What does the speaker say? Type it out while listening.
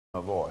My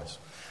voice.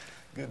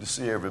 Good to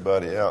see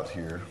everybody out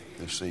here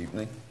this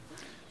evening.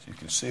 As you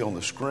can see on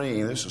the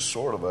screen, this is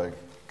sort of a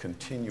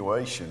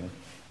continuation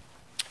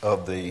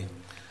of the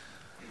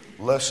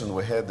lesson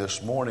we had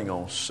this morning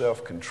on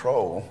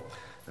self-control.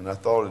 And I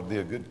thought it'd be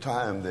a good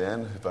time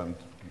then, if I'm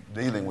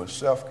dealing with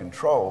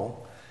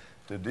self-control,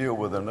 to deal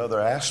with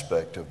another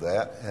aspect of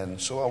that.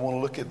 And so I want to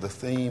look at the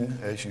theme,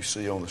 as you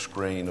see on the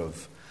screen,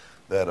 of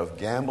that of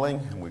gambling.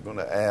 And we're going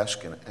to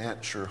ask and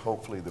answer,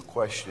 hopefully, the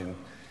question,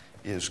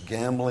 is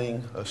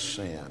gambling a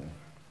sin?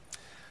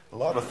 A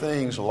lot of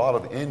things, a lot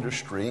of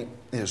industry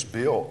is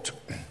built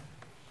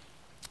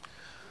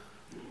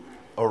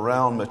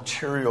around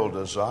material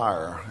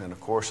desire. And of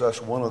course,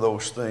 that's one of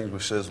those things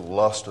which says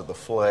lust of the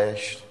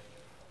flesh,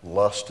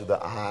 lust of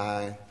the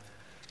eye,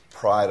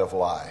 pride of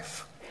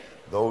life.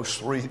 Those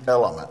three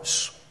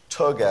elements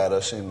tug at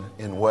us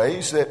in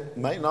ways that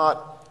may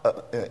not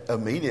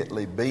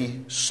immediately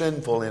be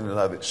sinful in and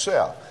of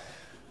itself.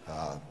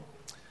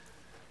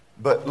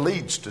 But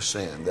leads to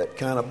sin, that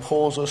kind of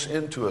pulls us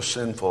into a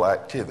sinful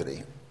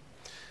activity.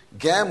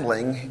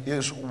 Gambling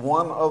is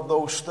one of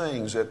those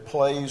things that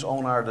plays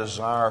on our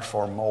desire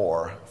for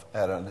more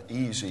in an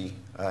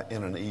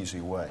easy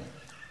way.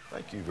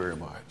 Thank you very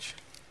much.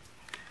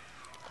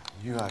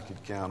 You I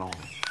could count on.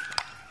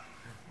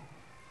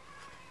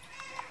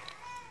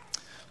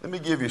 Let me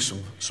give you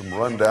some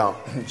rundown,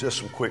 just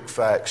some quick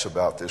facts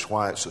about this,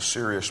 why it's a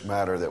serious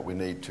matter that we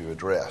need to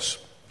address.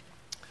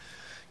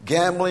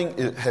 Gambling,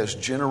 it has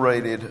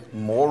generated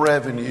more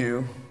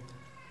revenue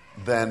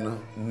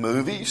than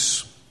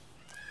movies,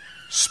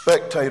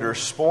 spectator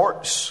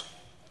sports,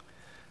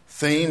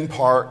 theme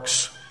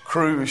parks,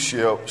 cruise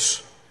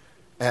ships,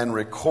 and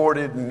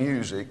recorded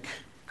music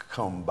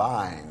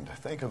combined.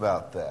 Think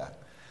about that.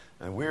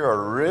 And we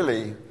are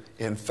really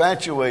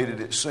infatuated,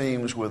 it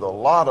seems, with a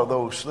lot of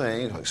those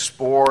things, like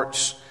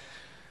sports,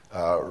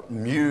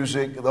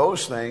 music,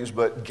 those things.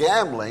 But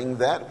gambling,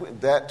 that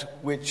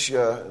which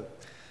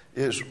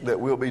that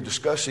we'll be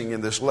discussing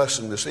in this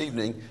lesson this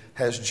evening,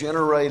 has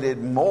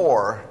generated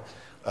more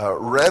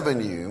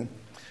revenue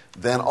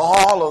than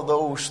all of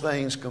those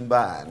things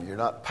combined. You're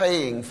not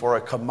paying for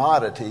a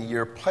commodity,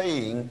 you're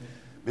paying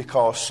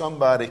because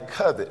somebody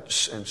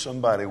covets and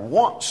somebody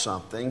wants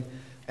something,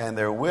 and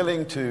they're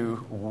willing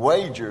to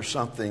wager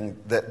something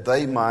that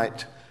they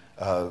might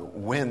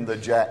win the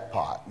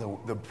jackpot,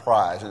 the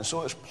prize. And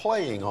so it's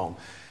playing on.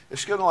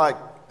 It's kind of like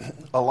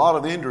a lot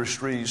of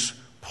industries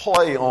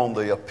play on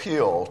the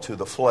appeal to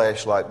the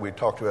flesh, like we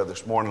talked about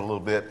this morning a little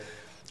bit.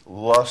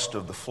 Lust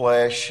of the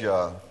flesh,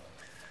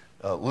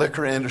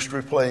 liquor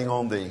industry playing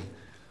on the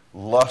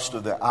lust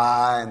of the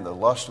eye and the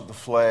lust of the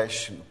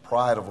flesh and the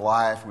pride of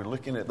life. We're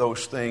looking at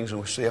those things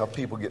and we see how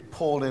people get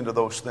pulled into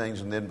those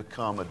things and then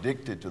become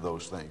addicted to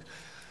those things.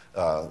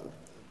 A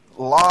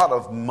lot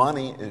of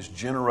money is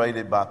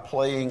generated by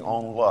playing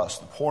on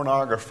lust.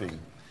 Pornography,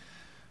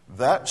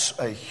 that's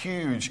a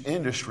huge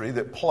industry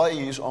that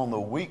plays on the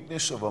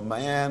weakness of a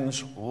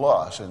man's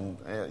lust. And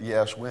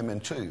yes, women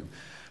too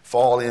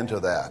fall into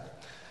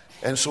that.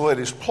 And so it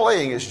is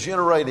playing, it's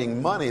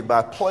generating money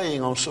by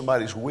playing on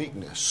somebody's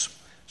weakness.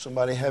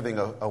 Somebody having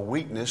a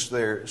weakness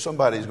there,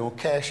 somebody's going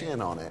to cash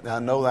in on it. Now, I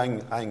know I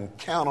can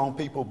count on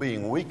people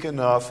being weak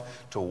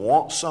enough to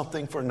want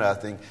something for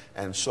nothing,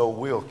 and so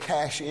we'll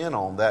cash in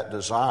on that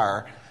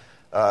desire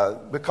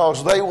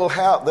because they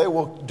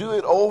will do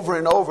it over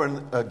and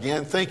over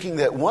again, thinking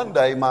that one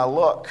day my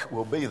luck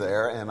will be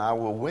there and I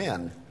will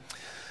win.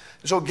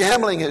 So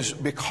gambling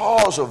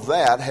because of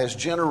that, has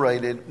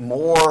generated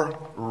more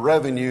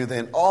revenue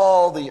than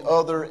all the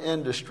other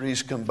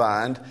industries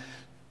combined.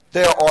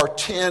 There are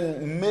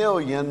 10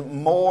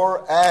 million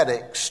more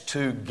addicts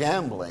to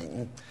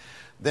gambling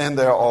than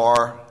there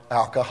are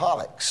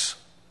alcoholics.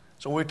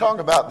 So when we talk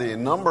about the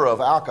number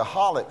of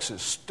alcoholics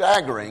is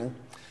staggering,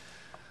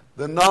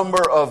 the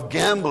number of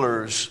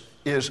gamblers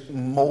is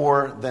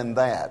more than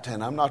that.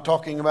 And I'm not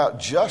talking about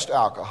just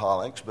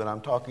alcoholics, but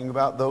I'm talking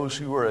about those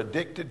who are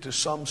addicted to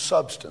some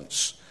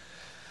substance.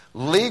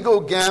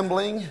 Legal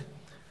gambling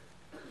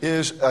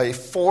is a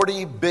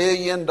 $40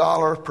 billion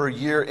per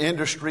year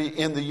industry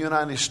in the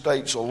United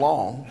States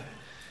alone.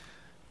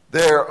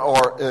 There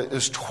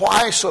is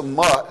twice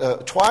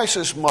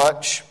as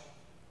much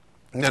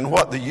than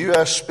what the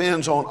U.S.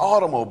 spends on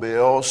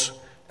automobiles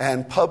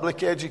and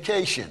public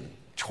education.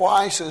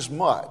 Twice as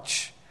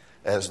much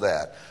as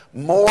that.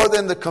 More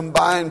than the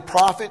combined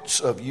profits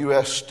of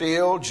U.S.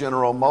 Steel,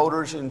 General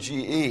Motors, and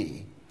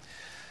GE.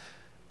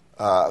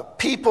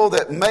 People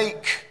that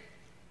make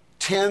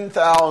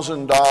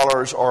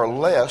 $10,000 or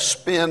less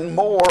spend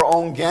more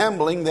on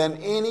gambling than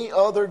any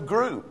other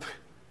group.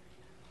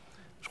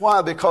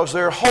 Why? Because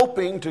they're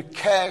hoping to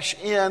cash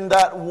in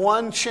that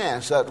one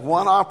chance, that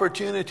one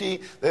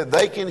opportunity that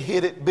they can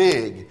hit it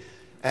big.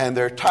 And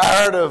they're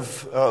tired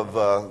of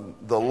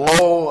the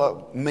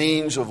low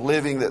means of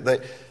living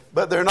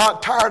but they're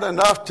not tired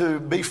enough to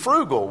be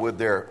frugal with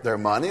their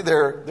money.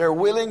 They're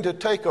willing to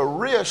take a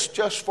risk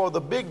just for the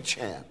big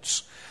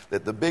chance,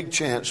 that the big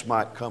chance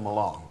might come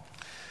along.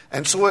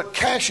 And so it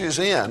cashes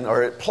in,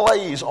 or it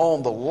plays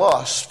on the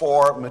lust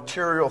for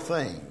material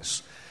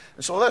things.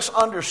 And so let's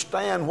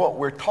understand what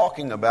we're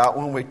talking about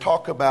when we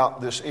talk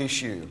about this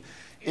issue.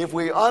 If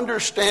we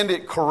understand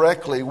it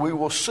correctly, we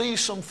will see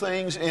some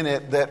things in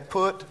it that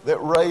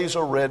raise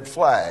a red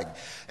flag,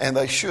 and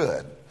they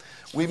should.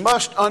 We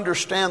must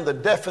understand the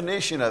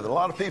definition of it. A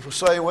lot of people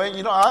say,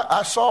 well,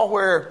 I saw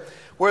where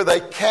they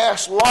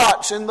cast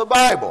lots in the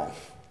Bible.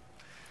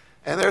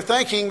 And they're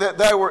thinking that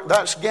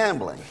that's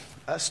gambling.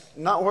 That's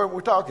not what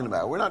we're talking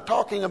about. We're not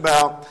talking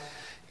about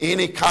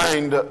any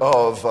kind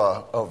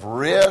of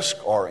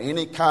risk or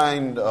any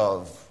kind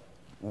of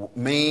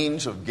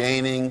means of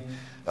gaining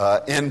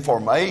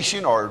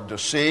information or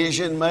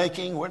decision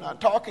making. We're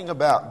not talking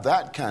about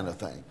that kind of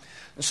thing.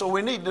 And so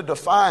we need to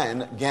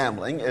define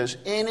gambling as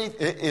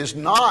it is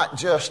not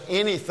just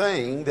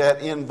anything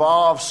that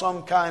involves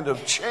some kind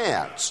of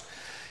chance.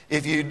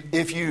 If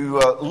you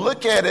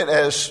look at it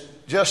as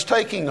just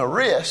taking a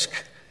risk,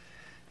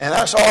 and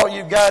that's all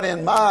you've got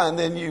in mind,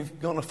 then you're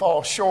going to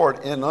fall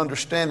short in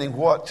understanding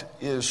what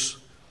is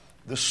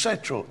the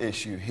central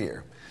issue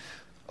here.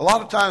 A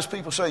lot of times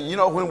people say,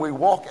 when we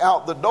walk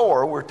out the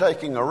door, we're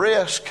taking a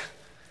risk.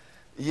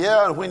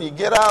 Yeah, and when you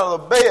get out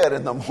of the bed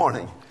in the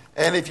morning,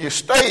 and if you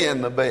stay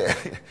in the bed,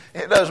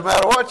 it doesn't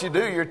matter what you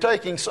do, you're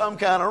taking some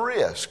kind of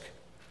risk.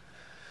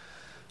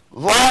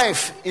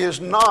 Life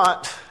is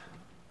not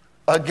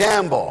a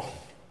gamble.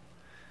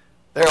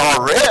 There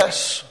are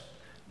risks,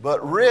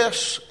 but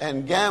risks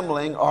and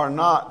gambling are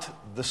not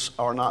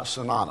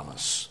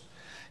synonymous.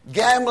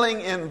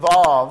 Gambling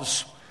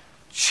involves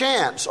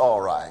chance,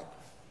 all right,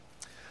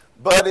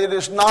 but it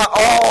is not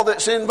all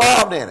that's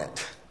involved in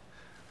it.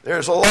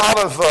 There's a lot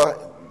of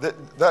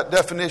that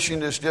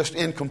definition is just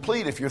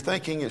incomplete if you're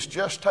thinking it's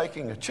just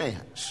taking a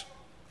chance.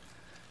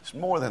 It's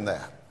more than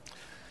that.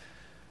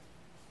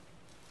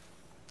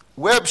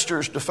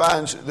 Webster's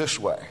defines it this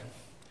way: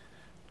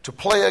 to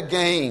play a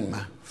game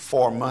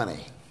for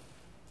money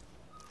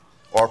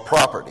or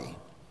property,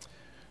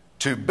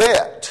 to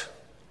bet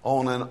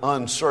on an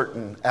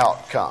uncertain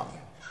outcome.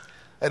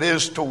 That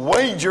is, to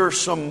wager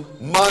some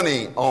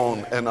money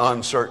on an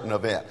uncertain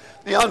event.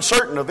 The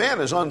uncertain event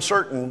is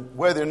uncertain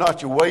whether or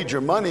not you wager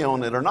money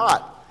on it or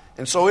not.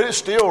 And so it is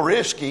still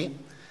risky,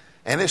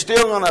 and it's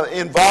still going to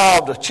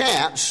involve a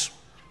chance,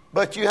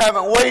 but you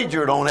haven't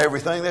wagered on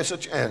everything that's a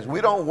chance.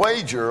 We don't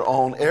wager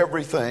on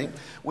everything.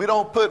 We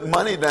don't put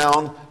money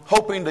down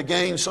hoping to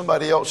gain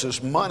somebody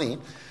else's money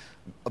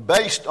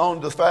based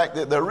on the fact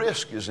that the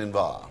risk is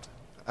involved.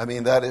 I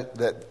mean,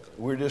 that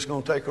we're just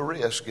going to take a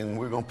risk and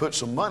we're going to put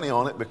some money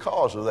on it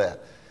because of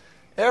that.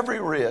 Every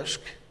risk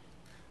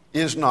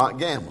is not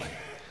gambling.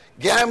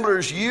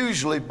 Gamblers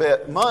usually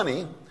bet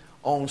money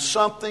on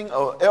something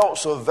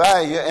else of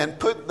value and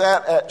put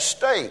that at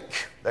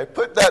stake. They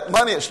put that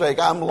money at stake.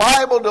 I'm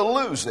liable to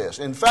lose this.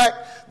 In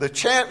fact, the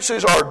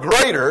chances are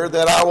greater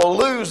that I will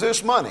lose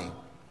this money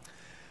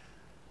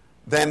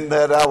than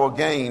that I will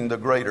gain the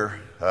greater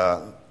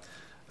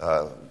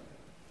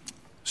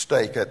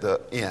stake at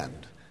the end.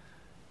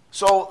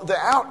 So the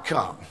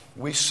outcome,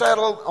 we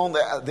settle on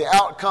the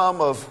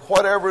outcome of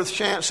whatever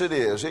chance it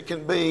is. It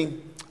can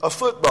be a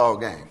football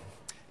game.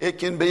 It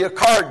can be a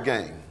card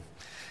game.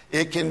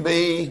 It can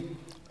be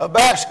a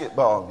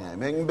basketball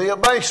game. It can be a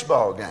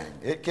baseball game.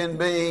 It can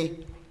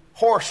be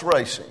horse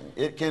racing.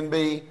 It can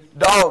be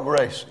dog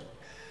racing.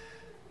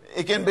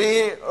 It can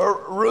be a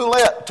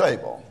roulette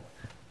table.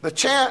 The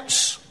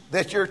chance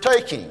that you're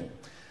taking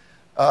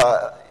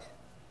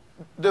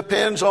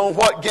depends on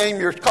what game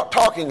you're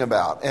talking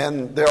about,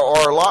 and there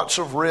are lots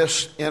of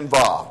risks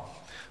involved.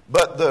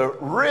 But the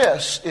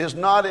risk is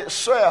not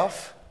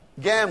itself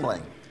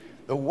gambling.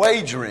 The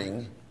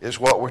wagering is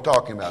what we're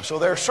talking about. So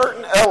there are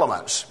certain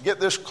elements. Get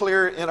this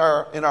clear in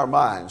our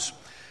minds.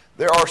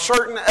 There are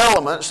certain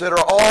elements that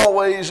are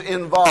always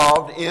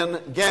involved in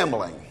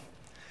gambling.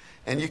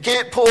 And you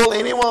can't pull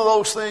any one of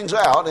those things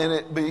out and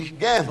it be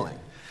gambling.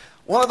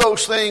 One of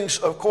those things,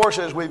 of course,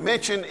 as we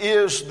mentioned,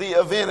 is the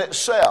event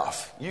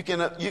itself. You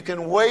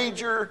can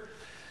wager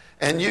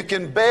and you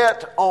can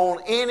bet on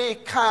any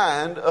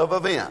kind of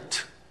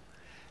event.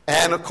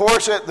 And, of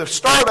course, at the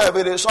start of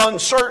it, it's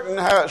uncertain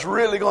how it's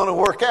really going to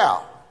work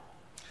out.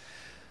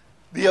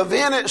 The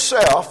event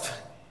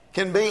itself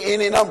can be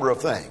any number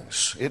of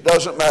things. It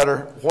doesn't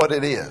matter what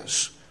it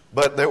is.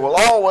 But there will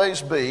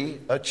always be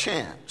a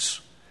chance,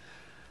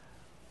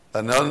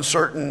 an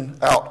uncertain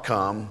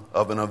outcome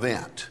of an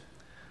event.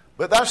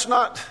 But that's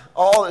not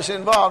all that's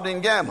involved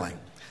in gambling.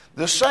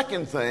 The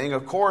second thing,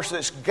 of course,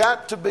 that's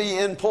got to be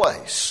in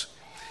place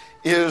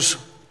is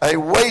a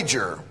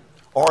wager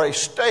or a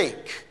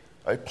stake,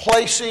 a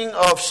placing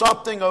of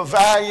something of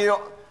value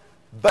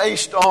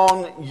based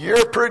on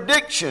your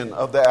prediction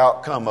of the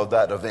outcome of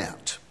that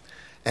event.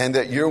 And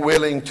that you're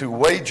willing to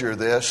wager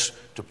this,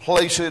 to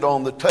place it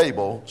on the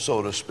table,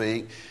 so to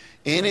speak,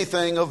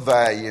 anything of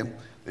value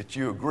that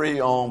you agree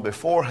on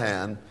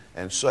beforehand,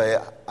 and say,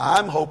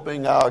 I'm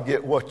hoping I'll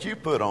get what you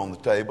put on the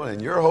table,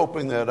 and you're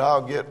hoping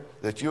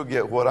that you'll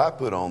get what I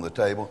put on the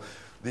table.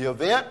 The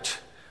event,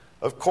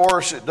 of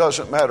course, it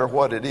doesn't matter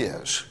what it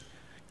is.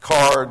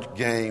 card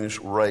games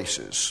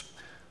races.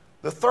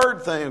 The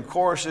third thing, of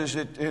course, is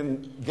that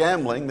in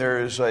gambling there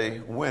is a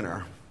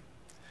winner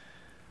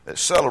that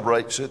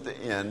celebrates at the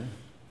end,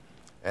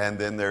 and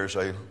then there's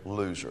a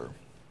loser.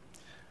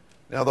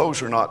 Now,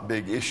 those are not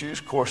big issues.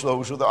 Of course,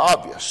 those are the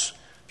obvious.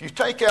 If you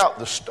take out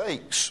the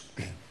stakes,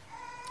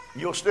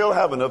 you'll still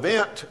have an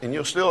event, and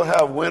you'll still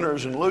have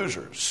winners and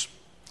losers.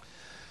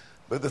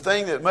 But the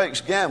thing that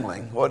makes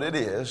gambling what it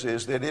is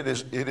that it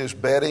is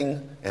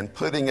betting and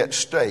putting at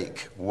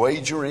stake,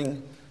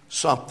 wagering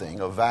something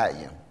of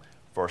value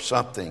for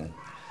something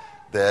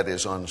that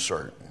is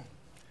uncertain,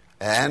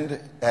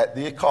 and at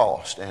the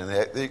cost and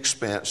at the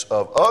expense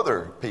of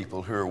other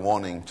people who are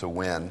wanting to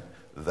win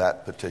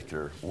that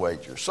particular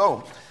wager.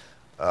 So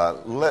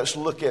let's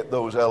look at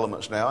those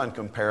elements now and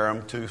compare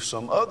them to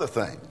some other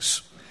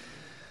things.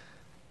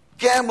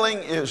 Gambling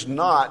is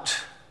not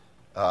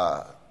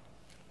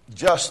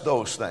just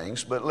those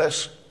things, but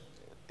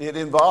it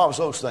involves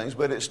those things,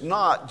 but it's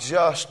not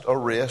just a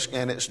risk,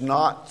 and it's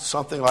not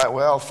something like,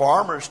 well,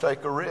 farmers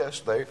take a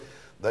risk.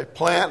 They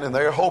plant and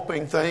they're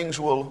hoping things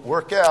will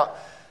work out.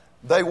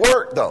 They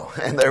work, though,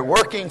 and they're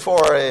working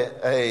for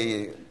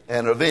an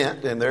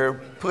event, and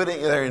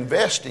they're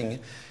investing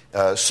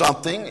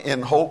something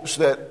in hopes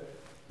that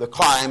the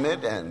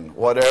climate and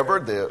whatever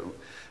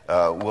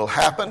will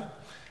happen.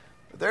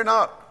 They're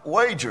not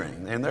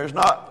wagering, and there's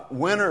not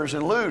winners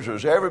and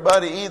losers.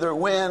 Everybody either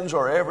wins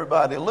or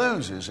everybody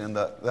loses in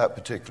that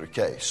particular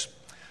case.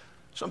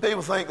 Some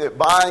people think that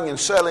buying and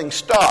selling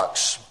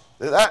stocks,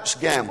 that's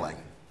gambling.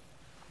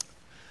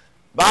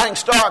 Buying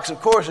stocks, of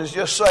course, is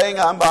just saying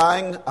I'm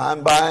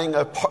buying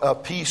a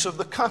piece of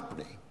the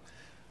company.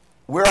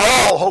 We're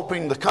all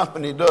hoping the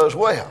company does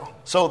well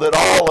so that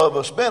all of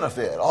us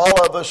benefit.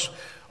 All of us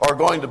are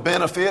going to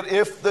benefit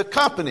if the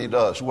company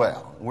does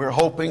well. We're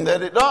hoping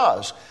that it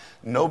does.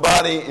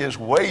 Nobody is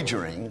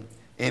wagering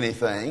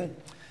anything.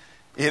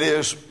 It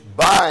is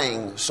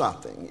buying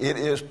something. It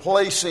is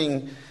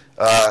placing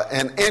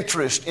an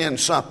interest in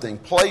something,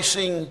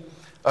 placing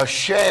a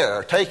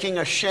share, taking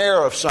a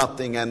share of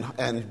something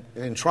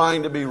and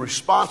trying to be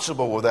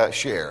responsible with that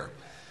share.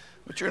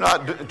 But you're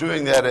not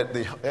doing that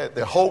at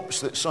the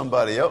hopes that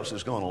somebody else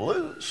is going to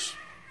lose.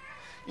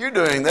 You're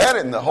doing that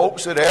in the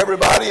hopes that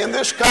everybody in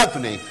this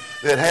company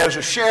that has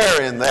a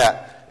share in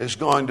that is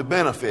going to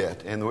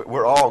benefit, and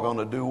we're all going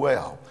to do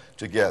well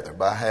together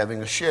by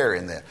having a share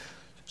in that.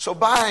 So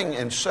buying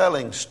and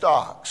selling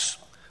stocks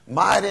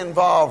might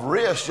involve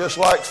risk, just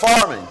like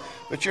farming,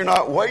 but you're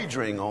not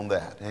wagering on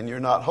that, and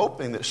you're not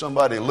hoping that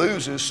somebody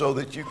loses so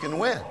that you can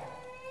win.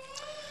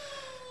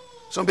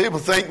 Some people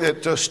think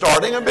that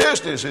starting a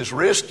business is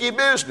risky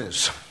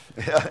business.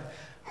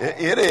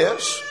 It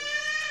is,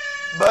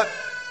 but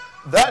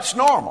that's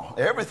normal.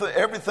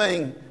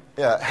 Everything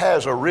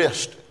has a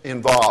risk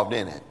involved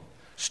in it.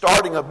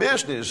 Starting a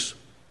business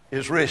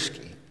is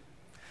risky,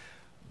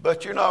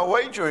 but you're not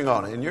wagering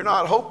on it, and you're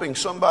not hoping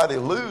somebody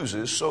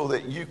loses so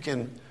that you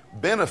can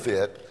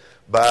benefit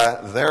by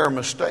their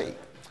mistake.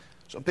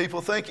 Some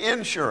people think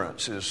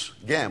insurance is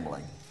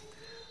gambling.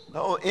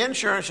 No,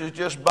 insurance is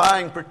just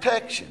buying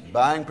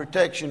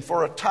protection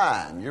for a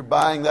time. You're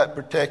buying that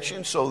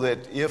protection so that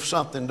if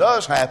something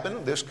does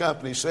happen, this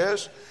company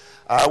says,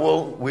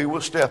 we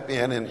will step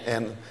in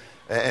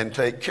and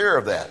take care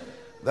of that.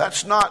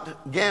 That's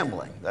not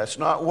gambling. That's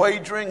not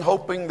wagering,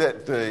 hoping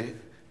that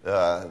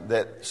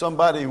that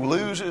somebody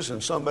loses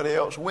and somebody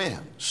else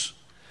wins.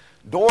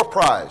 Door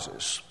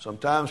prizes.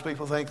 Sometimes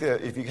people think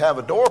that if you have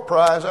a door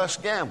prize, that's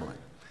gambling.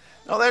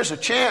 Now, there's a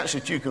chance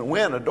that you can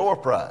win a door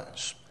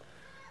prize,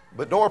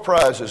 but door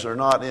prizes are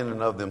not in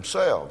and of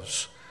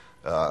themselves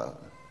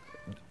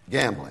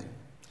gambling.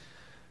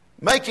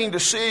 Making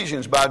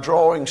decisions by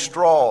drawing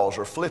straws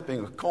or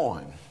flipping a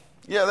coin.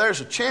 Yeah, there's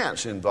a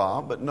chance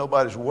involved, but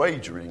nobody's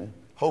wagering,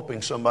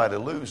 hoping somebody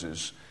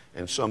loses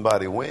and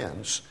somebody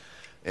wins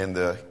in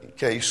the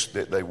case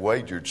that they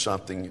wagered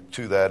something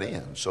to that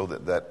end, so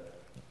that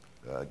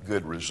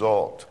good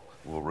result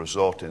will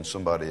result in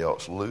somebody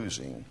else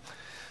losing.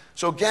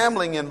 So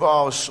gambling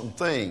involves some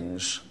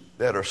things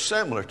that are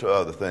similar to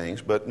other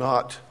things, but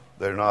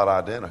they're not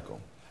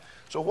identical.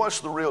 So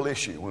what's the real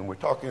issue? When we're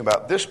talking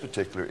about this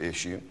particular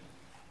issue,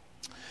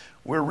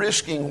 we're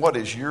risking what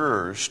is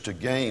yours to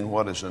gain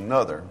what is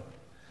another,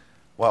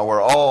 while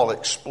we're all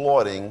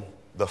exploiting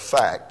the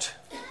fact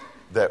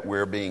that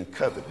we're being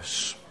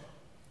covetous.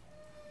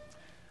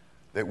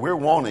 That we're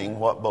wanting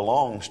what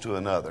belongs to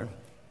another,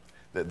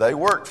 that they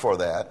worked for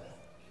that,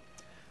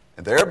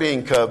 and they're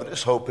being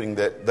covetous, hoping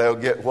that they'll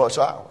get what's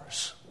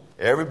ours.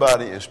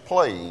 Everybody is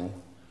playing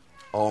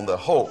on the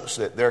hopes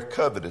that their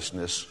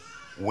covetousness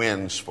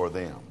wins for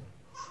them.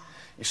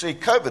 You see,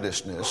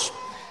 covetousness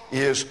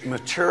is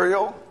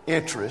material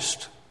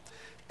interest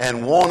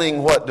and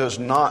wanting what does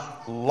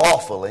not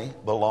lawfully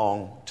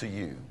belong to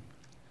you.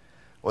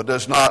 What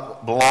does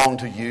not belong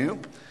to you,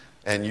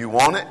 and you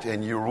want it,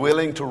 and you're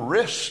willing to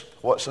risk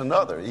what's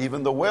another,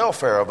 even the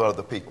welfare of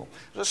other people.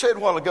 As I said a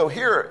while ago,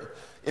 here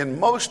in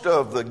most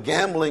of the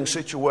gambling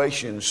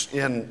situations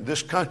in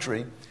this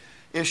country,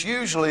 It's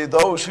usually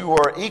those who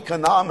are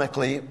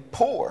economically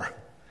poor,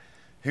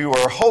 who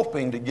are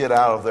hoping to get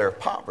out of their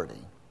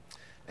poverty.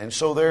 And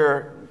so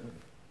they're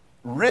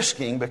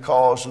risking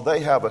because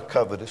they have a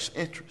covetous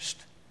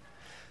interest.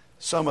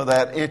 Some of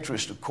that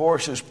interest, of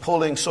course, is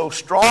pulling so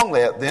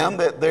strongly at them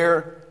that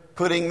they're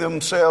putting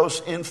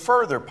themselves in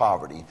further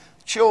poverty.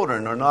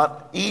 Children are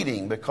not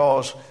eating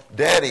because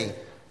Daddy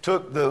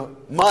took the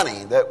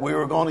money that we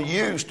were going to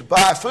use to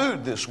buy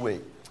food this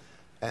week,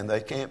 and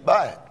they can't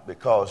buy it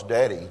because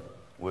Daddy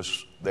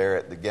was there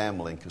at the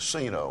gambling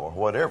casino or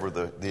whatever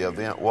the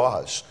event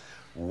was,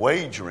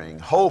 wagering,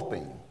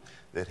 hoping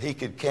that he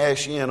could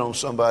cash in on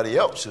somebody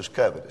else's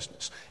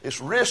covetousness. It's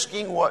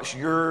risking what's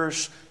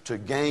yours to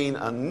gain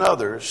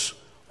another's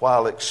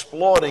while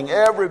exploiting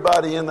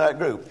everybody in that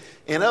group.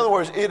 In other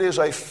words, it is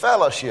a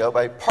fellowship,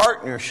 a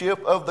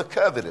partnership of the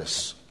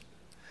covetous.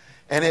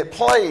 And it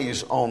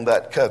plays on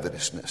that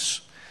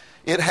covetousness.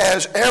 It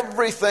has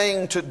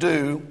everything to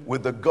do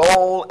with the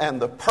goal and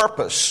the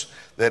purpose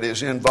that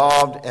is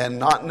involved and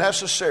not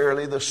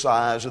necessarily the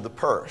size of the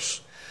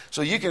purse.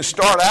 So you can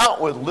start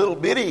out with little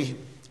bitty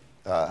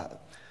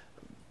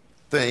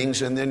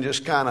things and then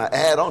just kind of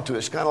add on to it.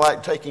 It's kind of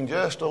like taking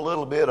just a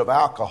little bit of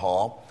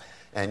alcohol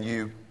and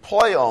you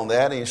play on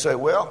that and you say,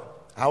 well,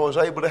 I was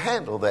able to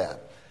handle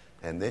that.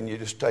 And then you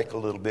just take a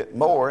little bit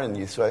more and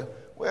you say,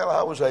 well,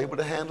 I was able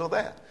to handle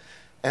that.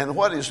 And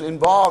what is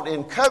involved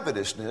in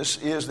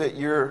covetousness is that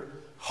you're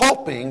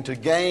hoping to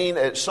gain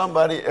at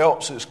somebody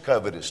else's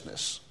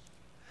covetousness.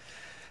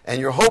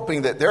 And you're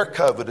hoping that their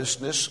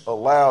covetousness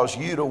allows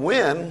you to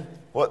win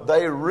what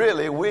they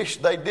really wish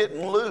they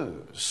didn't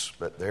lose,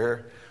 but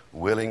they're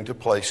willing to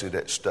place it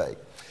at stake.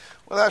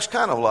 Well, it's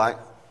kind of like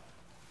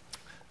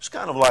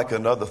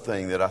another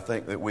thing that I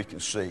think that we can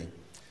see.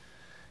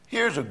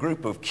 Here's a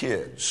group of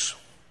kids.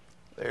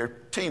 They're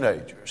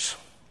teenagers.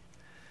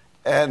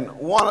 And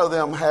one of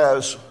them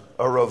has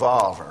a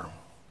revolver,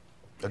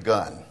 a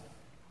gun.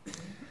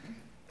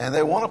 And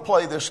they want to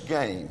play this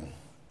game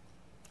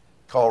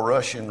called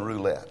Russian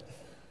roulette.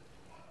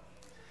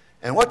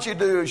 And what you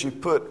do is you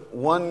put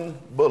one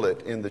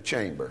bullet in the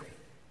chamber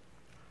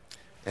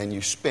and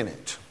you spin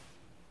it.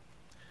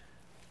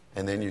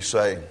 And then you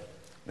say,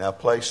 now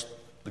place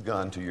the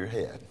gun to your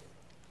head.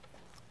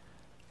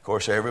 Of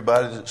course,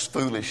 everybody that's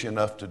foolish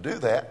enough to do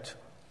that,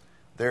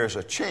 there's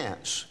a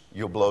chance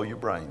you'll blow your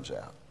brains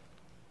out.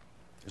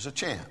 There's a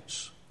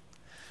chance.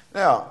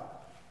 Now,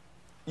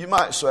 you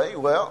might say,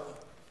 well,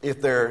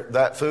 if they're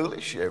that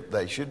foolish,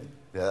 that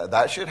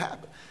should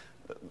happen.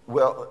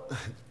 Well,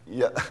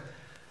 yeah,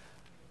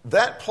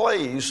 that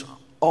plays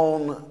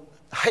on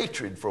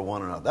hatred for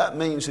one another. That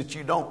means that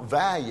you don't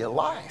value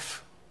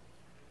life.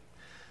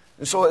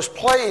 And so it's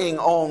playing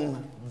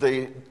on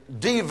the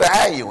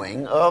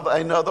devaluing of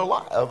another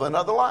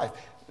life.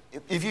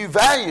 If you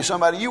value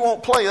somebody, you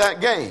won't play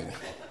that game.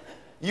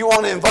 You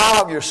won't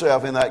involve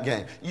yourself in that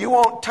game. You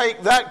won't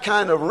take that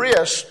kind of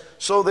risk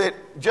so that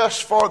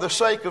just for the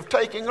sake of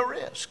taking a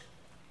risk.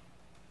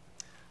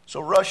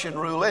 So Russian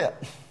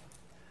roulette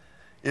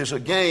is a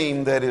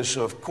game that is,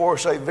 of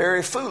course, a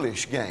very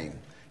foolish game.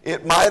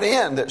 It might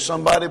end that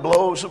somebody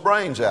blows the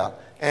brains out.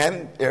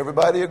 And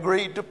everybody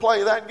agreed to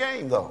play that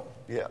game, though.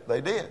 Yeah,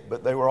 they did,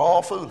 but they were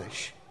all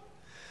foolish.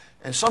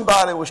 And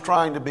somebody was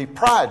trying to be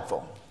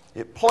prideful.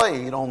 It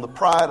played on the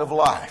pride of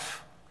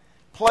life.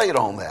 Played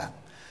on that.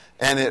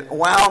 And it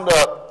wound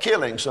up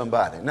killing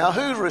somebody. Now,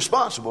 who's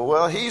responsible?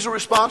 Well, he's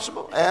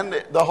responsible,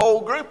 and the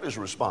whole group is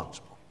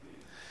responsible.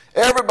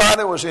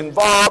 Everybody was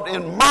involved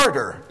in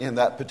murder in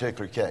that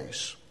particular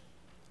case.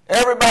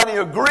 Everybody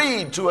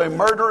agreed to a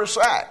murderous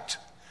act.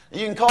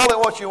 You can call it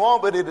what you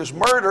want, but it is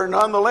murder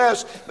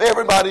nonetheless.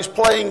 Everybody's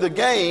playing the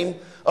game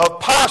of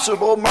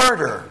possible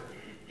murder.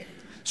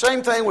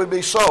 Same thing would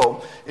be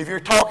so if you're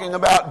talking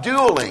about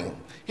dueling.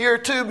 Here are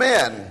two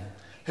men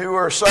who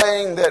are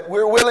saying that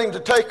we're willing to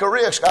take a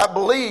risk. I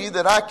believe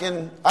that I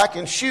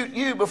can shoot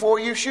you before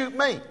you shoot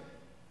me.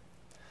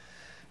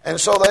 And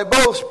so they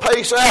both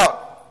pace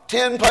out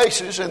 10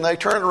 paces and they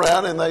turn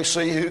around and they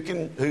see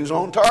who's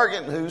on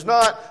target and who's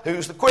not,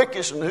 who's the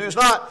quickest and who's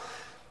not.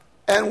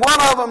 And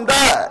one of them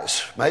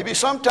dies. Maybe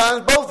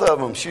sometimes both of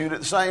them shoot at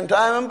the same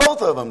time and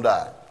both of them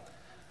die.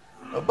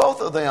 But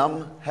both of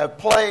them have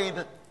played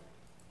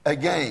a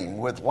game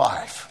with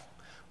life.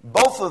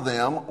 Both of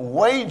them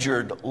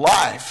wagered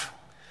life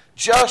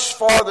just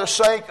for the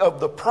sake of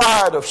the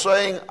pride of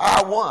saying,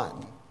 I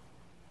won.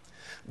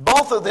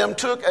 Both of them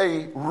took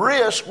a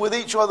risk with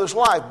each other's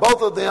life.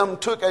 Both of them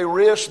took a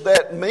risk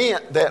that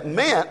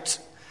meant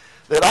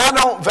that I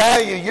don't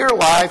value your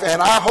life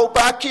and I hope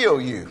I kill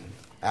you.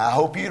 I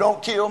hope you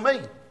don't kill me.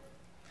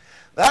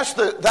 That's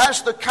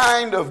the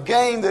kind of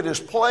game that is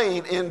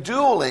played in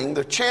dueling,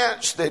 the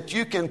chance that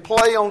you can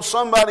play on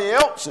somebody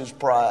else's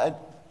pride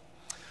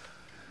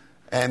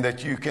and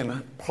that you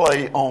can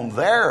play on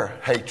their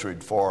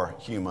hatred for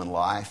human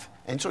life.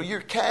 And so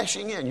you're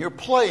cashing in, you're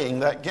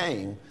playing that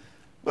game.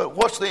 But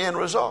what's the end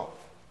result?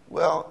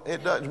 Well,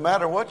 it doesn't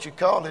matter what you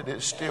call it,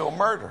 it's still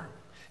murder.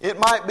 It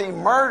might be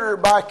murder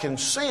by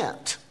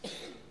consent,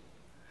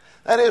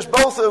 That is,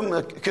 both of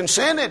them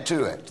consented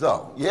to it,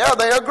 though. Yeah,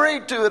 they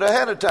agreed to it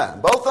ahead of time.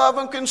 Both of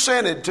them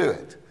consented to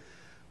it.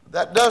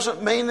 That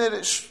doesn't mean that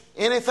it's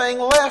anything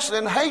less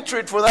than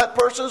hatred for that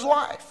person's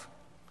life.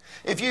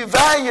 If you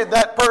valued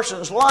that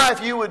person's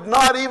life, you would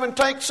not even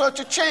take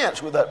such a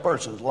chance with that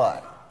person's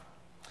life.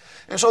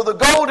 And so the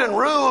golden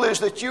rule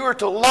is that you are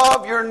to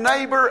love your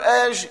neighbor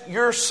as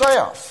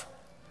yourself.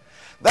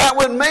 That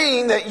would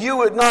mean that you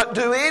would not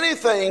do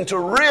anything to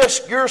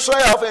risk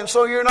yourself, and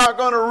so you're not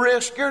going to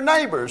risk your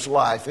neighbor's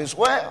life as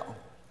well.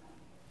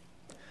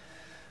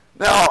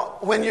 Now,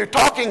 when you're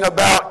talking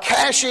about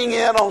cashing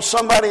in on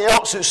somebody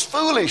else's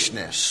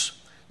foolishness,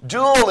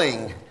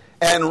 dueling,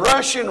 and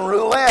Russian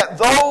roulette,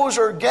 those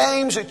are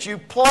games that you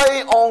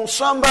play on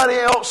somebody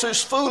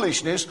else's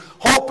foolishness,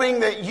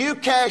 hoping that you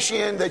cash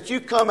in, that you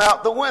come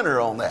out the winner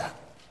on that.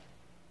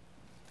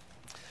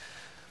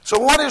 So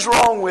what is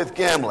wrong with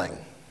gambling?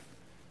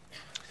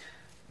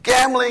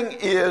 Gambling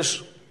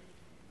is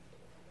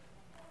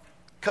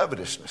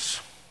covetousness.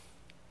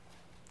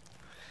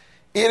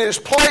 It is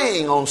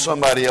playing on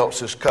somebody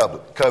else's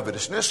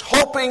covetousness,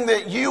 hoping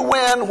that you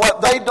win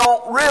what they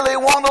don't really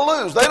want to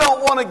lose. They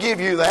don't want to give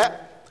you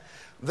that.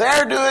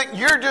 They're doing.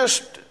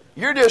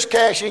 You're just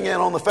cashing in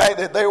on the fact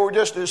that they were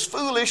just as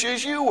foolish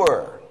as you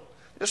were.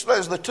 Just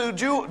as the two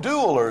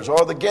duelers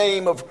or the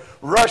game of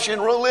Russian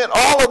roulette,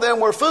 all of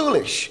them were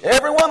foolish,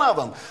 every one of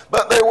them.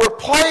 But they were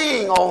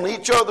playing on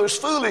each other's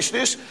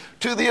foolishness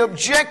to the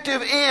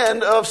objective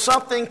end of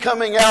something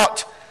coming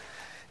out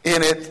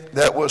in it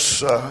that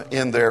was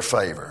in their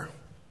favor.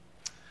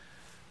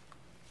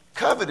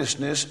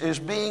 Covetousness is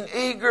being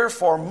eager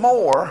for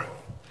more,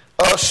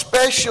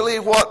 especially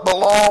what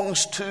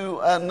belongs to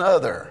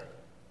another.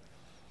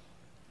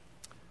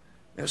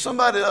 If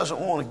somebody doesn't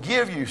want to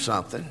give you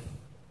something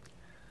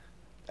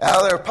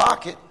out of their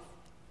pocket,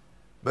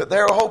 but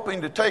they're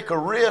hoping to take a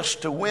risk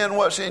to win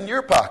what's in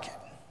your pocket,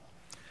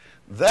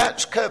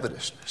 that's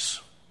covetousness.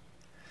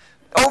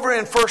 Over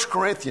in 1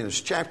 Corinthians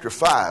chapter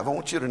 5, I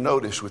want you to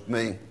notice with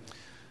me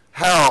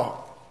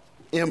how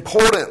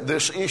important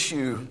this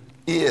issue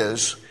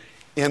is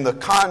in the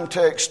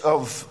context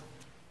of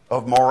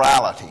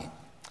morality.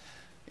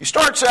 He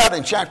starts out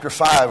in chapter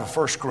 5 of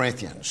 1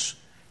 Corinthians,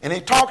 and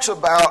he talks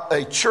about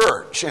a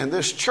church, and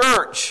this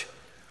church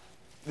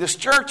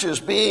is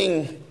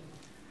being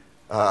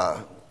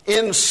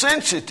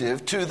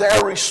insensitive to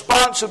their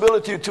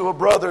responsibility to a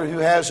brother who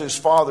has his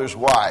father's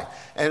wife.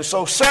 And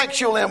so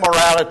sexual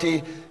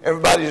immorality,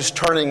 everybody is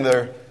turning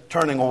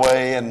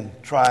away and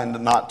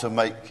trying not to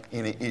make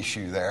any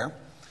issue there.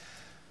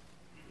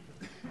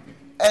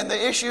 And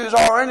the issue is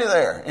already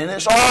there, and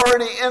it's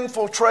already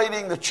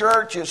infiltrating the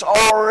church. It's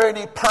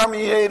already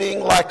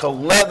permeating like a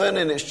leaven,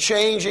 and it's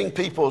changing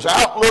people's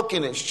outlook,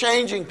 and it's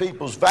changing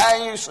people's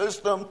value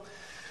system.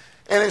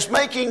 And it's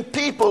making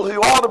people who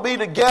ought to be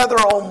together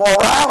on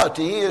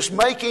morality, it's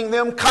making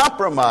them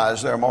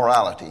compromise their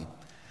morality.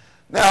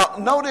 Now,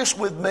 notice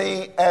with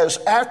me, as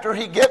after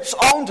he gets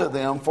onto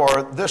them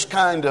for this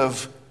kind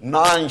of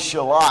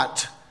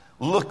nonchalant,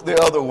 look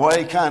the other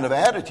way kind of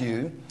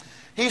attitude,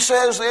 he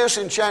says this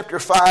in chapter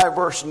 5,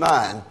 verse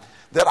 9,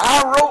 that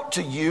I wrote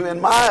to you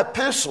in my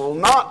epistle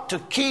not to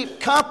keep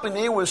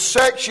company with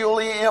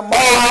sexually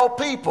immoral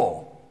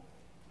people.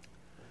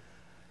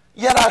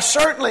 Yet I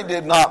certainly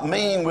did not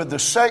mean with the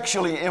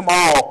sexually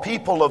immoral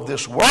people of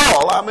this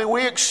world. I mean,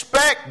 we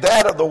expect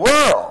that of the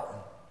world.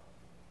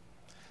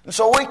 And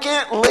so we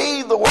can't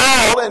leave the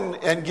world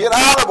and get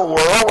out of a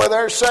world where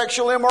there's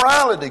sexual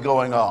immorality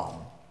going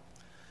on.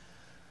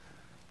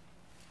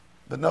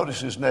 But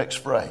notice his next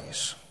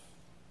phrase.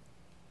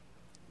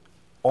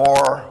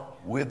 Or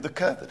with the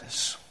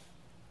covetous.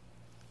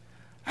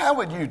 How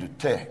would you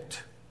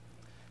detect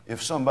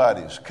if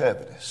somebody is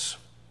covetous?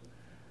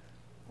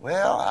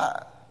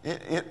 Well,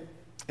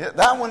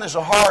 that one is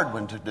a hard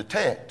one to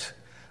detect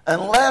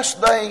unless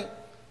they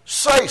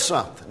say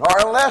something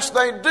or unless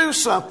they do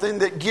something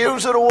that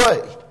gives it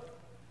away.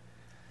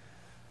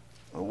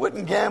 Well,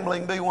 wouldn't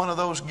gambling be one of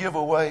those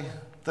giveaway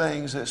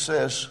things that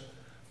says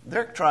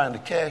they're trying to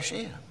cash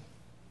in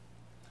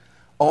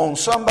on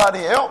somebody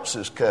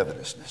else's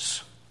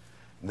covetousness?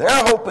 They're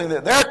hoping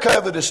that their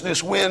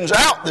covetousness wins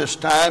out this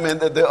time and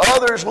that the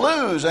others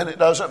lose, and it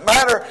doesn't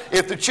matter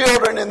if the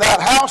children in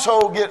that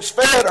household gets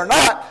fed or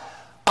not.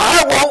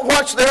 I won't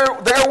watch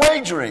their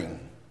wagering.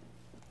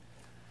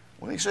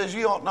 Well, he says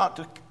you ought not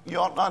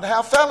to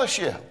have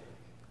fellowship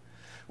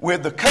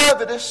with the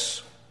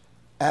covetous,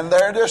 and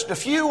there are just a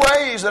few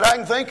ways that I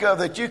can think of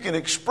that you can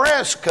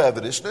express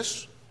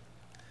covetousness.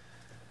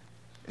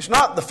 It's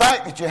not the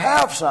fact that you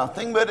have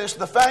something, but it's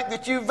the fact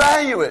that you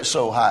value it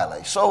so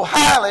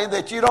highly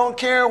that you don't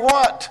care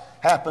what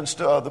happens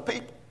to other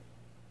people.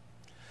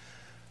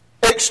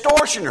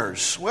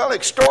 Extortioners. Well,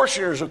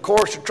 extortioners, of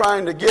course, are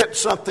trying to get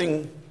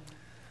something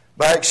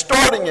by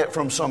extorting it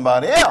from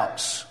somebody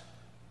else.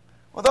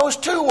 Well, those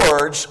two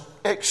words,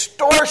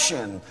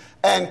 extortion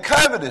and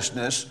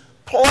covetousness,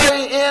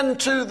 play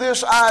into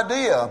this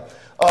idea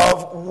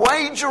of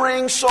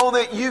wagering so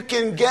that you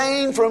can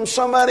gain from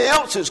somebody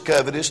else's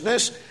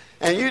covetousness.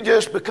 and you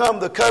just become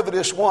the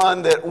covetous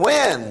one that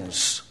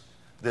wins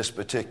this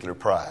particular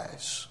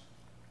prize.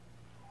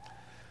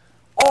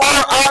 Or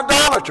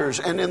idolaters.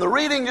 And in the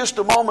reading just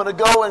a moment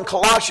ago in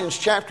Colossians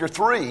chapter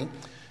 3,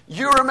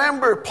 you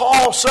remember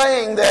Paul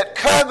saying that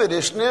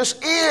covetousness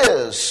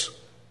is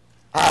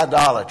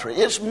idolatry.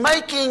 It's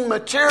making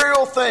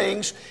material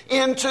things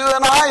into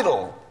an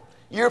idol.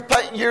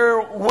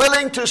 You're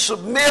willing to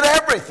submit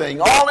everything,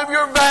 all of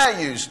your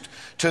values,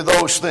 to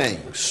those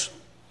things.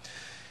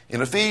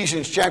 In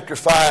Ephesians chapter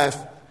 5,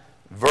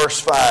 verse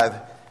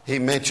 5, he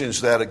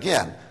mentions that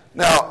again.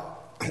 Now,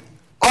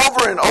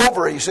 over and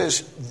over, he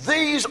says,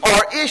 these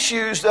are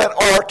issues that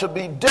are to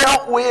be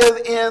dealt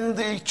with in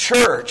the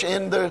church,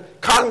 in the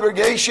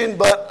congregation,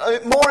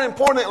 but more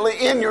importantly,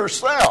 in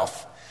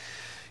yourself,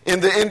 in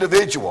the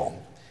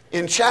individual.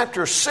 In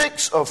chapter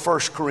 6 of 1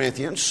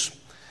 Corinthians,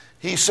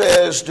 he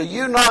says, do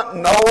you not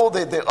know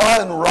that the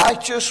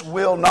unrighteous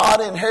will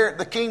not inherit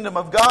the kingdom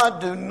of God?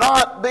 Do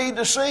not be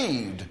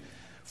deceived.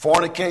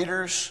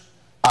 Fornicators,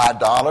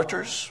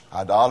 idolaters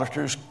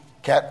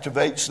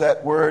captivates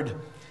that word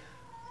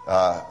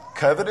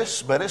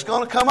covetous, but it's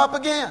going to come up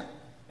again.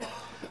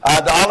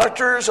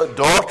 Idolaters,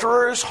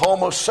 adulterers,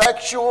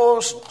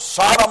 homosexuals,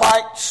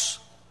 sodomites,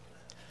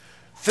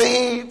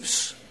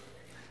 thieves.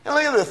 And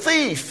look at the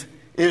thief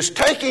is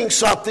taking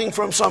something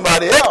from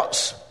somebody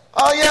else.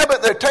 Oh yeah,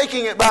 but they're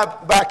taking it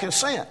by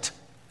consent.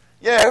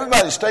 Yeah,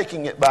 everybody's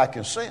taking it by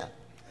consent.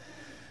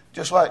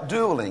 Just like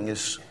dueling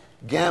is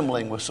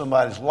gambling with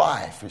somebody's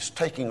life. It's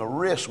taking a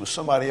risk with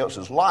somebody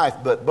else's life,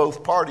 but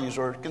both parties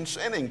are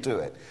consenting to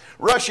it.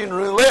 Russian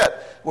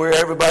roulette, where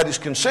everybody's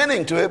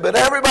consenting to it, but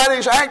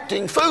everybody's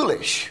acting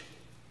foolish.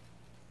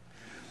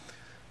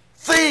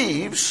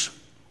 Thieves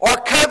are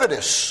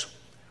covetous.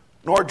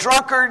 Nor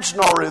drunkards,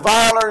 nor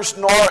revilers,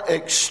 nor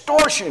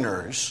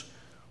extortioners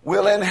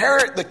will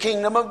inherit the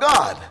kingdom of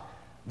God.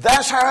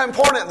 That's how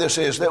important this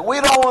is, that we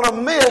don't want to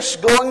miss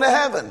going to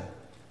heaven.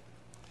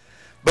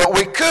 But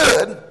we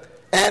could,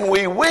 and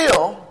we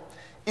will,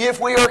 if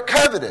we are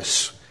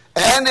covetous,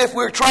 and if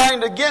we're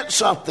trying to get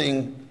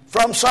something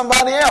from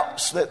somebody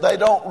else that they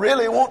don't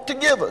really want to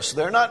give us.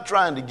 They're not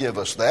trying to give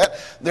us that.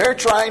 They're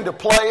trying to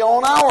play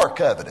on our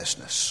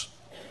covetousness.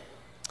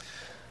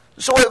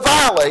 So it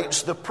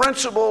violates the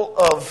principle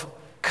of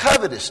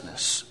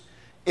covetousness.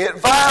 It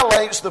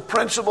violates the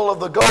principle of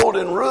the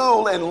golden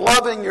rule in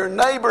loving your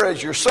neighbor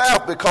as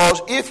yourself,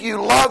 because if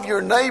you love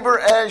your neighbor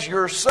as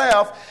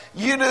yourself,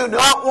 you do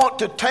not want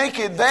to take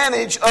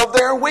advantage of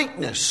their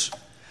weakness.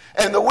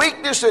 And the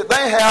weakness that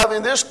they have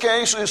in this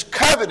case is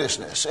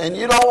covetousness. And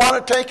you don't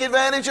want to take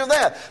advantage of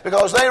that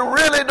because they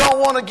really don't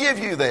want to give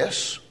you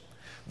this.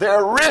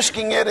 They're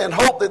risking it in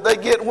hope that they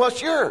get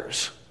what's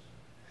yours.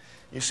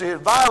 You see, it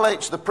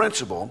violates the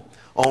principle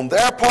on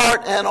their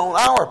part and on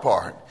our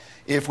part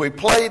if we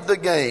played the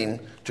game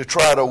to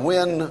try to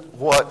win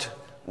what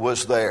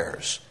was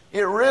theirs.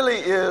 It really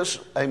is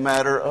a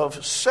matter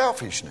of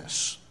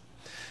selfishness.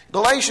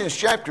 Galatians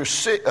chapter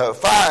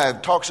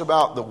 5 talks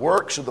about the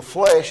works of the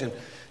flesh and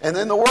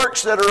then the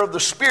works that are of the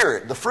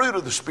Spirit, the fruit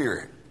of the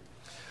Spirit.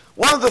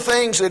 One of the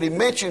things that he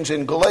mentions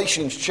in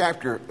Galatians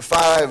chapter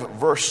 5,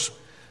 verse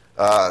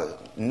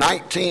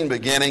 19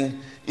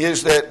 beginning,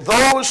 is that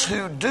those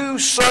who do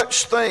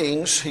such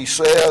things, he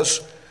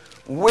says,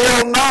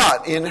 will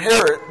not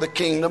inherit the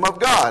kingdom of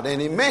God.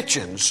 And he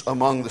mentions,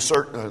 among the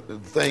certain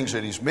things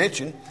that he's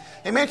mentioned,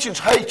 he mentions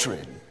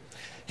hatred.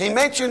 He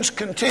mentions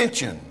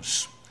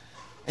contentions.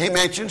 He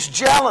mentions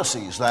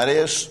jealousies, that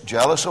is,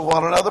 jealous of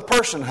what another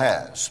person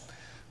has.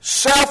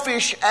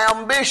 Selfish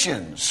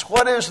ambitions.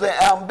 What is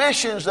the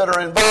ambitions that are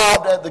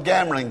involved at the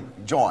gambling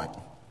joint?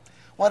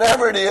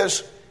 Whatever it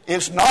is,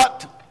 it's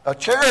not a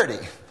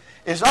charity.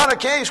 It's not a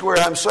case where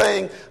I'm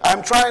saying,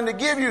 I'm trying to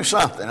give you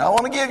something. I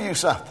want to give you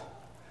something.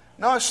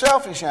 No, it's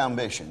selfish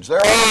ambitions. They're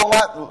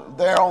all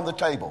there on the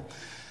table.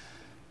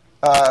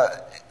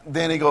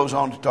 Then he goes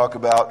on to talk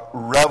about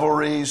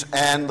revelries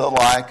and the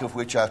like, of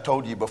which I've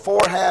told you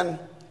beforehand.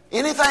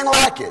 Anything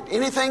like it,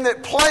 anything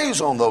that plays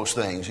on those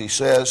things, he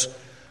says,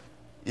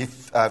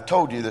 if I've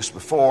told you this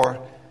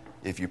before,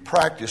 if you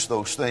practice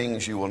those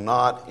things, you will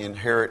not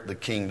inherit the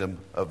kingdom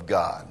of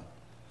God.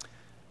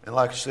 And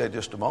like I said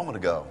just a moment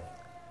ago,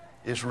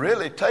 it's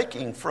really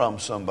taking from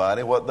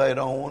somebody what they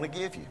don't want to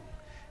give you.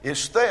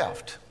 It's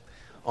theft.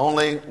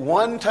 Only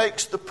one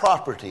takes the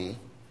property,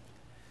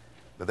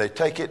 but they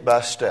take it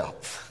by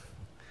stealth.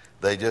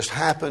 They just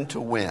happen to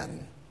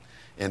win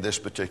in this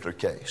particular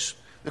case.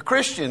 The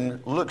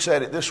Christian looks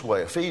at it this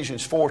way.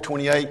 Ephesians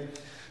 4:28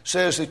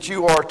 says that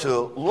you are to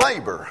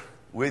labor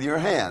with your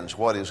hands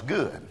what is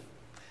good.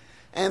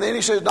 And then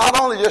he says not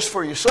only just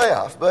for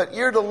yourself, but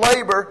you're to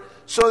labor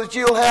so that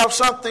you'll have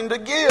something to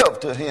give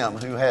to him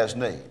who has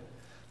need.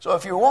 So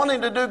if you're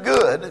wanting to do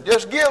good,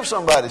 just give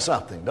somebody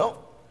something.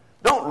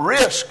 Don't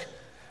risk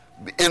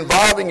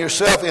involving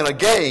yourself in a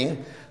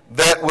game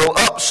that will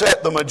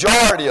upset the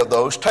majority of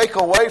those, take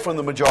away from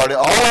the majority,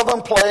 all of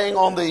them playing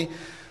on the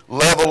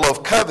level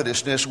of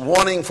covetousness,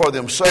 wanting for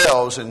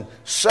themselves and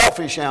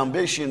selfish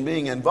ambition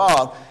being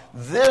involved,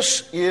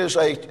 this is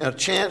a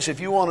chance, if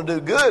you want to do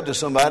good to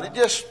somebody,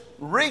 just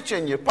reach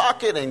in your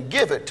pocket and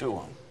give it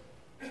to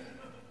them.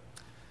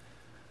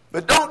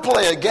 But don't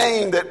play a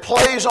game that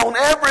plays on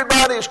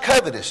everybody's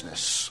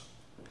covetousness.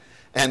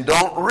 And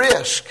don't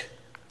risk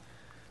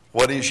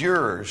what is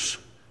yours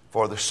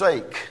for the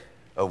sake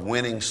of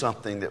winning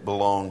something that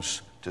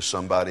belongs to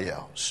somebody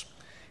else.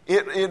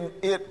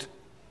 It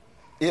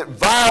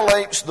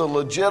violates the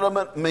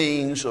legitimate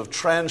means of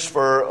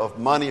transfer of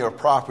money or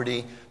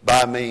property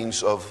by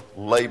means of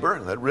labor.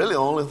 That really the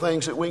only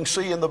things that we can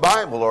see in the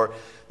Bible are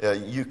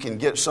you can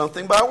get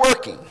something by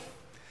working,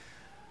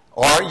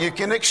 or you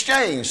can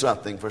exchange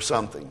something for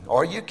something,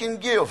 or you can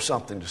give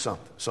something to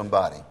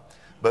somebody.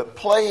 But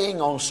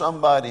playing on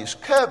somebody's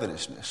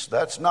covetousness,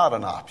 that's not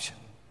an option.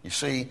 You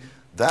see,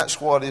 that's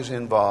what is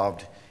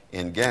involved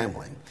in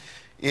gambling.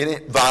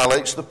 It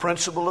violates the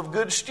principle of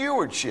good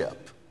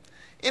stewardship.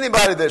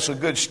 Anybody that's a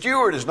good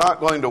steward is not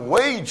going to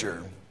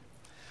wager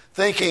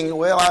thinking,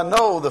 well, I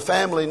know the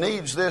family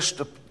needs this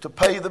to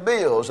pay the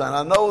bills, and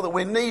I know that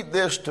we need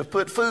this to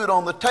put food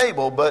on the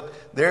table, but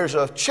there's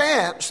a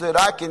chance that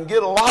I can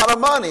get a lot of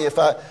money if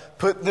I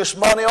put this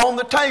money on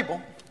the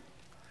table.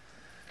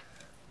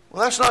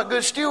 Well, that's not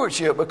good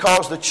stewardship,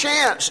 because the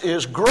chance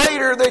is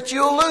greater that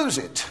you'll lose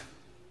it.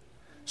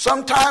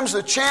 Sometimes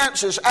the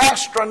chance is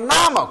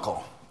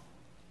astronomical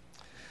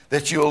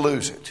that you'll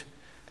lose it.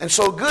 And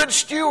so good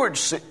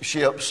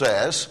stewardship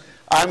says,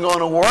 I'm going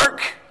to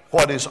work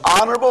what is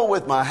honorable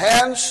with my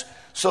hands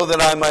so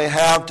that I may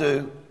have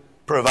to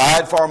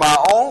provide for my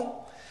own,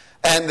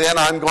 and then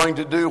I'm going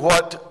to do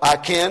what I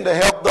can to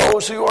help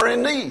those who are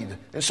in need.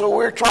 And so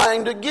we're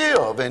trying to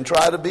give and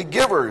try to be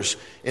givers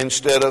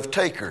instead of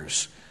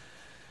takers.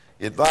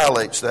 It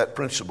violates that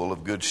principle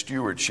of good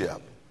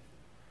stewardship.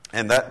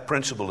 And that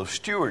principle of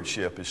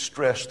stewardship is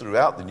stressed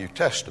throughout the New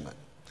Testament.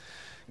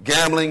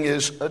 Gambling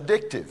is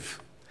addictive.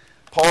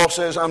 Paul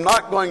says, I'm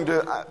not going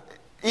to,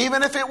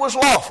 even if it was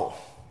lawful.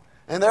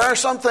 And there are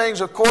some things,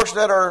 of course,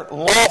 that are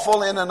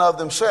lawful in and of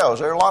themselves.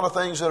 There are a lot of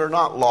things that are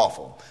not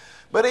lawful.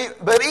 But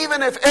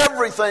even if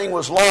everything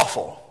was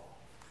lawful,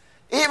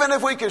 even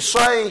if we could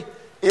say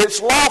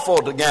it's lawful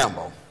to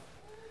gamble,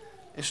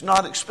 it's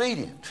not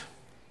expedient.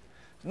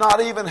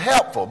 Not even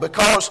helpful,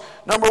 because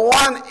number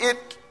one,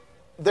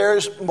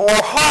 there's more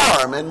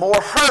harm and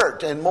more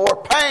hurt and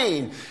more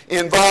pain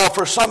involved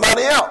for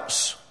somebody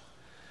else.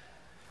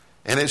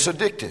 And it's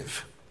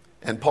addictive.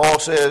 And Paul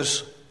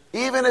says,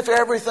 even if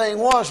everything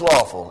was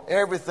lawful,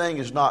 everything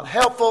is not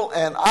helpful,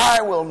 and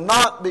I will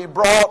not be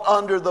brought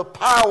under the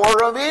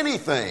power of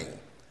anything.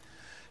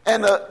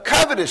 And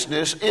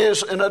covetousness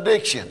is an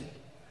addiction.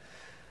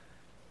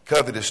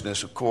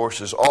 Covetousness, of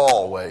course, is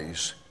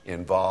always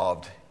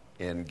involved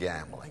in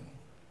gambling.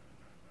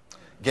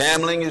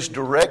 Gambling is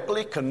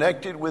directly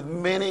connected with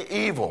many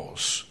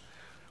evils.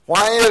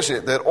 Why is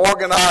it that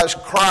organized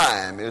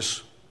crime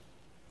is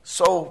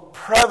so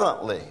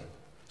prevalently,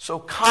 so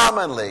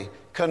commonly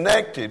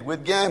connected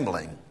with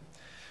gambling?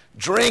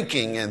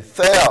 Drinking and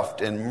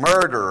theft and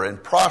murder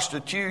and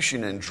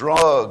prostitution and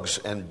drugs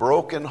and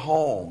broken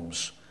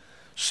homes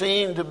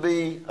seem to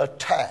be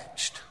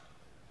attached.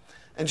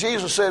 And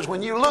Jesus says,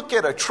 when you look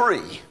at a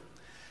tree,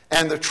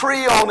 and the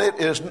tree on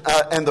it is,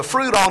 and the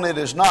fruit on it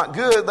is not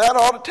good, that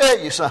ought to tell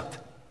you something.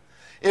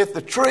 If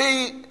the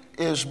tree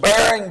is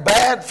bearing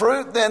bad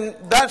fruit, then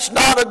that's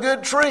not a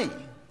good tree.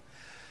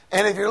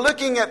 And if you're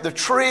looking at the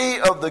tree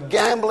of the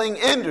gambling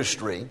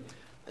industry,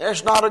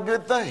 there's not a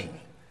good thing.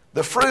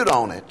 The fruit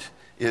on it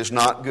is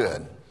not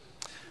good.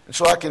 And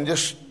so I can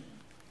just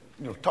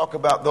talk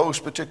about those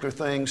particular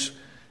things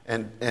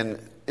and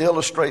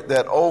illustrate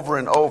that over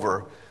and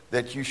over,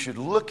 that you should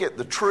look at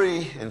the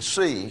tree and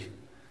see,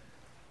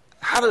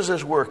 how does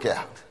this work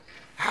out?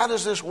 How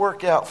does this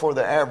work out for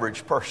the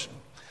average person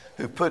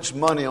who puts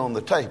money on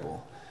the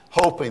table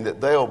hoping that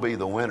they'll be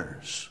the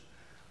winners?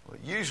 Well,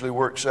 it usually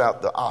works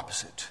out the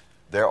opposite.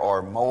 There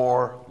are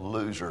more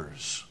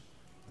losers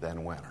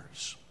than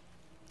winners.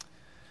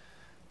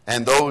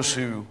 And those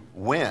who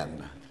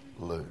win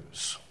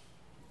lose.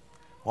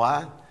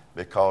 Why?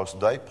 Because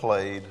they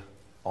played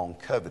on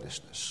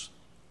covetousness,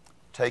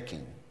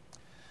 taking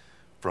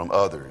from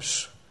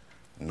others,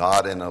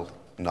 not in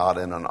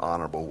an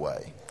honorable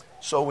way.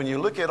 So when you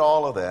look at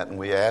all of that and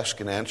we ask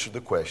and answer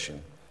the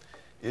question,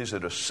 is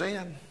it a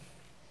sin?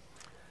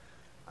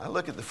 I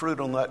look at the fruit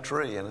on that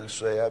tree and I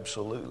say,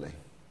 absolutely.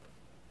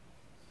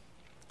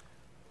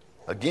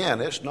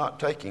 Again, it's not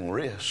taking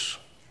risks.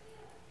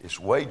 It's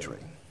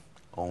wagering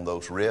on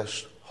those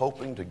risks,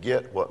 hoping to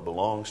get what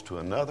belongs to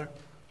another,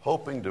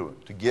 hoping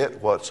to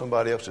get what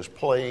somebody else is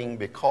playing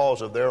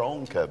because of their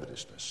own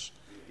covetousness.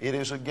 It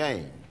is a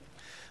game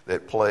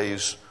that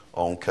plays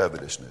on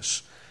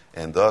covetousness.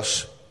 And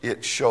thus,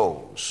 it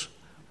shows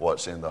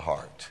what's in the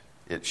heart.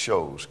 It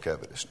shows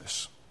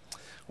covetousness.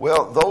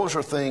 Well, those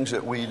are things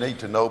that we need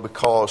to know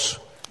because,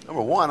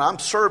 number one, I'm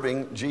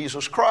serving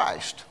Jesus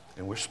Christ.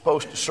 And we're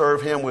supposed to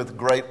serve Him with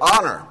great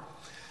honor.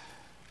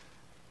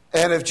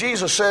 And if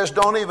Jesus says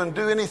don't even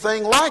do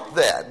anything like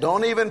that,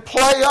 don't even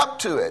play up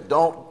to it,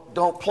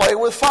 don't play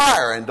with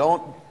fire, and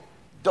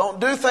don't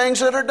do things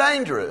that are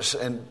dangerous,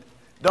 and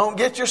don't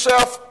get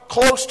yourself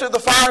close to the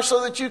fire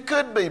so that you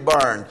could be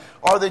burned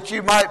or that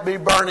you might be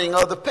burning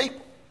other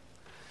people.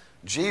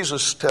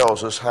 Jesus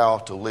tells us how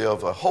to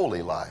live a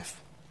holy life.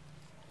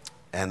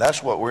 And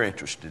that's what we're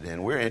interested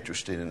in. We're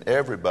interested in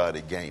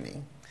everybody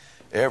gaining,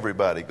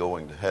 everybody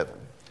going to heaven.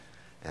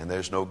 And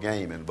there's no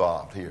game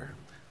involved here.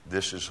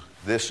 This is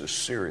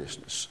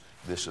seriousness.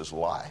 This is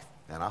life.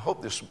 And I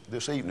hope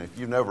this evening, if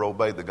you've never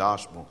obeyed the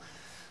gospel,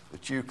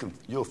 that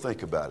you'll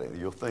think about it.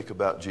 You'll think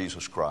about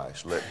Jesus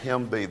Christ. Let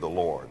Him be the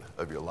Lord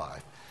of your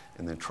life.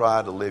 And then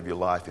try to live your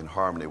life in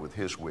harmony with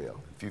His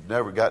will. If you've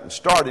never gotten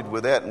started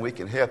with that, and we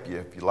can help you,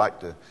 if you'd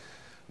like to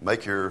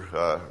make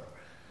your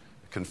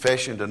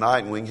confession tonight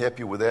and we can help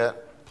you with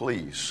that,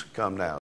 please come now.